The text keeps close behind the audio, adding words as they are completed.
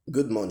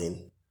Good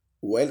morning.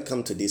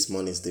 Welcome to this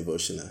morning's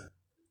devotional.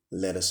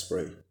 Let us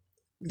pray.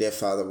 Dear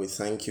Father, we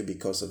thank you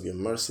because of your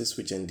mercies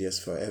which endures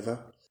forever.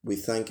 We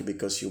thank you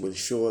because you will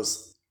show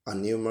us a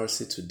new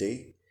mercy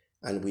today,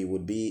 and we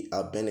would be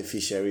a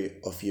beneficiary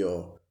of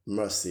your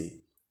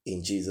mercy.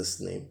 In Jesus'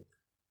 name,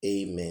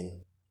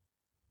 amen.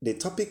 The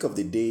topic of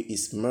the day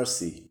is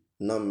mercy,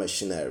 not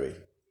machinery.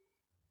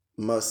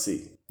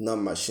 Mercy, not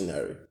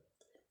machinery.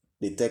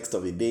 The text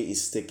of the day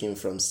is taken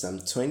from Psalm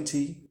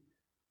 20,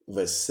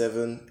 verse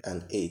 7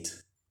 and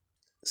 8.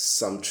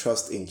 Some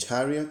trust in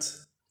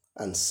chariots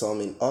and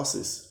some in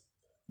horses,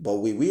 but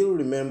we will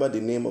remember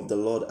the name of the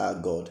Lord our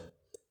God.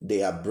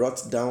 They are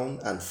brought down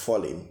and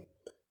fallen,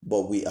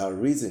 but we are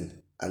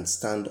risen and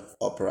stand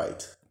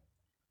upright.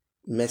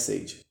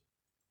 Message.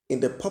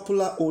 In the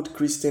popular old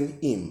Christian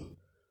hymn,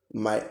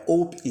 "My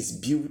hope is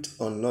built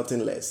on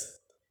nothing less,"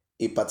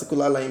 a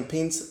particular line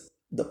paints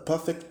the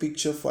perfect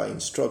picture for our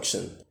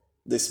instruction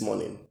this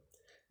morning.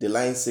 The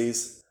line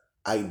says,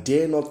 "I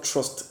dare not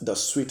trust the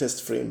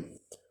sweetest frame,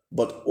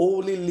 but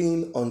only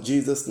lean on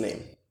Jesus'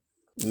 name."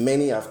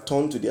 Many have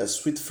turned to their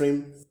sweet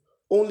frame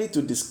only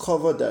to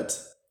discover that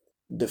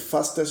the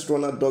fastest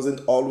runner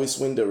doesn't always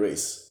win the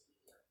race,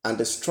 and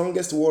the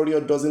strongest warrior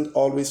doesn't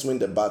always win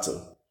the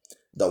battle.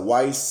 The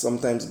wise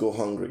sometimes go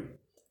hungry,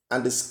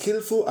 and the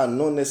skillful are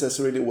not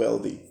necessarily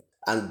wealthy,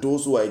 and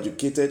those who are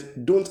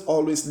educated don't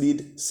always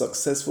lead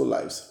successful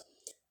lives.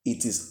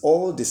 It is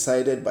all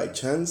decided by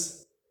chance,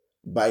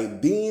 by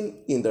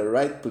being in the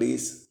right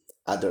place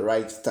at the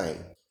right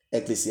time.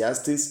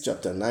 Ecclesiastes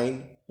chapter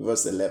 9,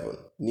 verse 11,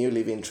 New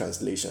Living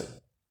Translation.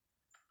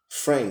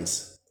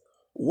 Friends,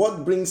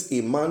 what brings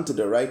a man to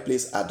the right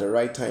place at the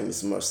right time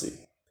is mercy,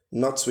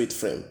 not sweet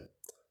frame,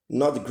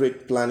 not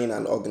great planning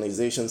and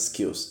organization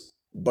skills,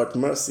 but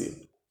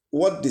mercy.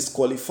 What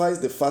disqualifies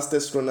the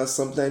fastest runner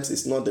sometimes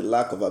is not the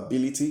lack of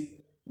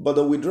ability, but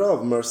the withdrawal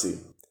of mercy.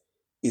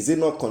 Is it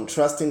not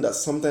contrasting that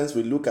sometimes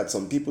we look at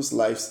some people's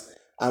lives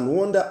and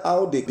wonder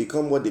how they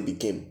become what they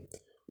became?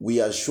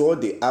 We are sure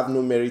they have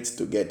no merit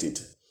to get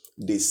it.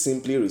 They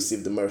simply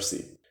received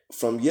mercy.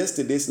 From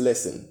yesterday's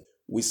lesson,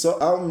 we saw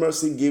how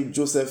mercy gave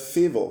Joseph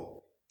favor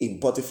in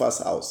Potiphar's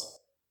house.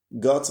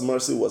 God's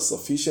mercy was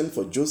sufficient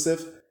for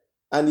Joseph,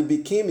 and he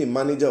became a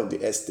manager of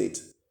the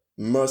estate.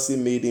 Mercy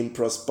made him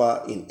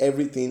prosper in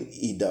everything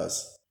he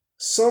does.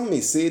 Some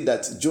may say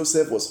that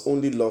Joseph was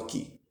only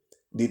lucky.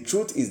 The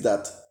truth is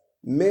that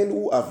men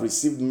who have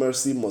received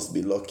mercy must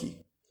be lucky.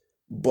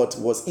 But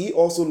was he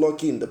also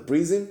lucky in the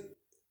prison?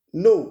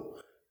 No.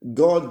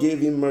 God gave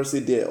him mercy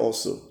there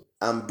also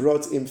and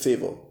brought him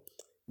favor.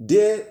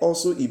 There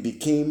also he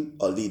became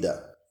a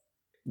leader.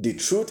 The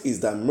truth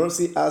is that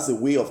mercy has a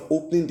way of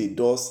opening the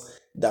doors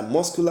that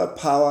muscular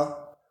power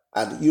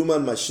and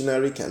human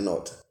machinery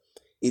cannot.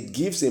 It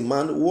gives a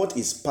man what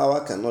his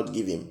power cannot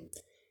give him.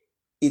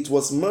 It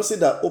was mercy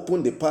that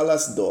opened the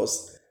palace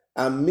doors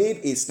and made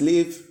a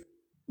slave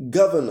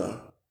governor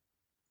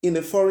in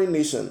a foreign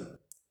nation.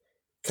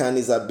 Can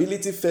his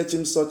ability fetch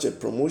him such a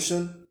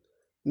promotion?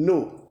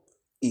 No,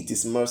 it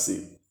is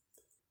mercy.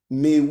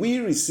 May we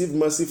receive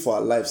mercy for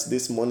our lives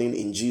this morning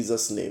in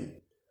Jesus' name.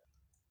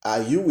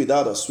 Are you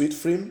without a sweet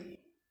frame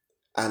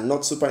and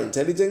not super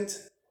intelligent?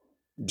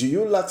 Do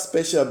you lack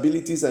special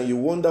abilities and you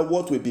wonder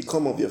what will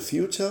become of your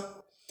future?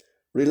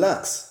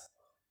 Relax.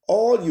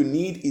 All you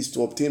need is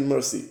to obtain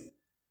mercy,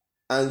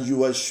 and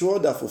you are sure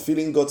that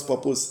fulfilling God's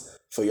purpose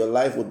for your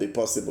life would be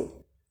possible.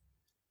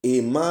 A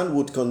man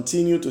would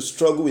continue to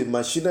struggle with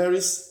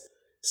machineries,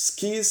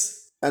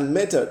 skills, and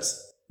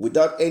methods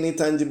without any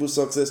tangible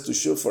success to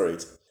show for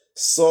it.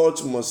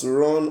 Such must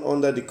run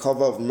under the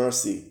cover of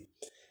mercy.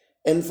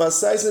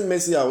 Emphasizing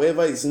mercy,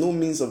 however, is no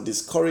means of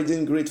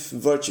discouraging great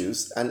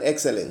virtues and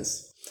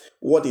excellence.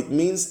 What it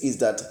means is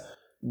that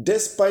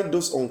despite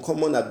those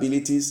uncommon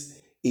abilities,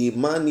 a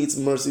man needs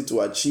mercy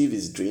to achieve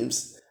his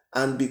dreams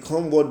and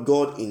become what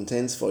God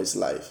intends for his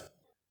life.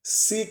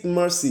 Seek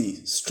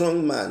mercy,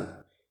 strong man.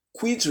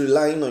 Quit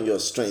relying on your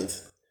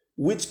strength,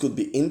 which could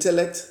be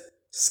intellect,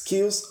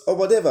 skills, or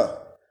whatever.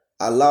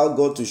 Allow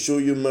God to show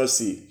you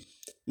mercy.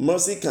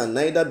 Mercy can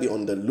neither be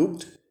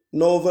underlooked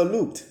nor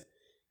overlooked.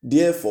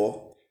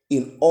 Therefore,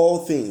 in all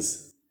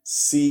things,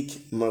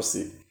 seek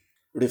mercy.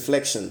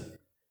 Reflection.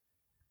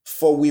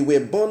 For we were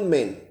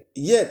bondmen,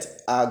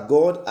 yet our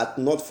God hath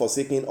not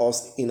forsaken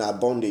us in our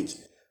bondage,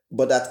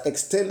 but hath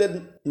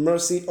extended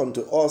mercy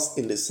unto us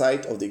in the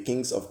sight of the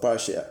kings of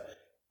Persia.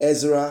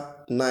 Ezra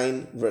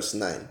 9 verse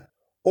 9.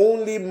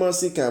 Only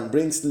mercy can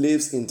bring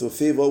slaves into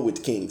favor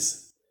with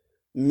kings.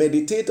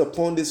 Meditate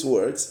upon these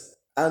words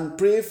and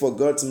pray for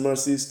God's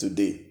mercies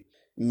today.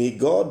 May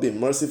God be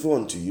merciful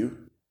unto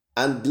you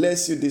and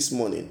bless you this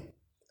morning.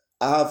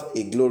 Have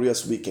a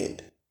glorious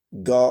weekend.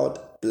 God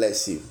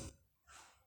bless you.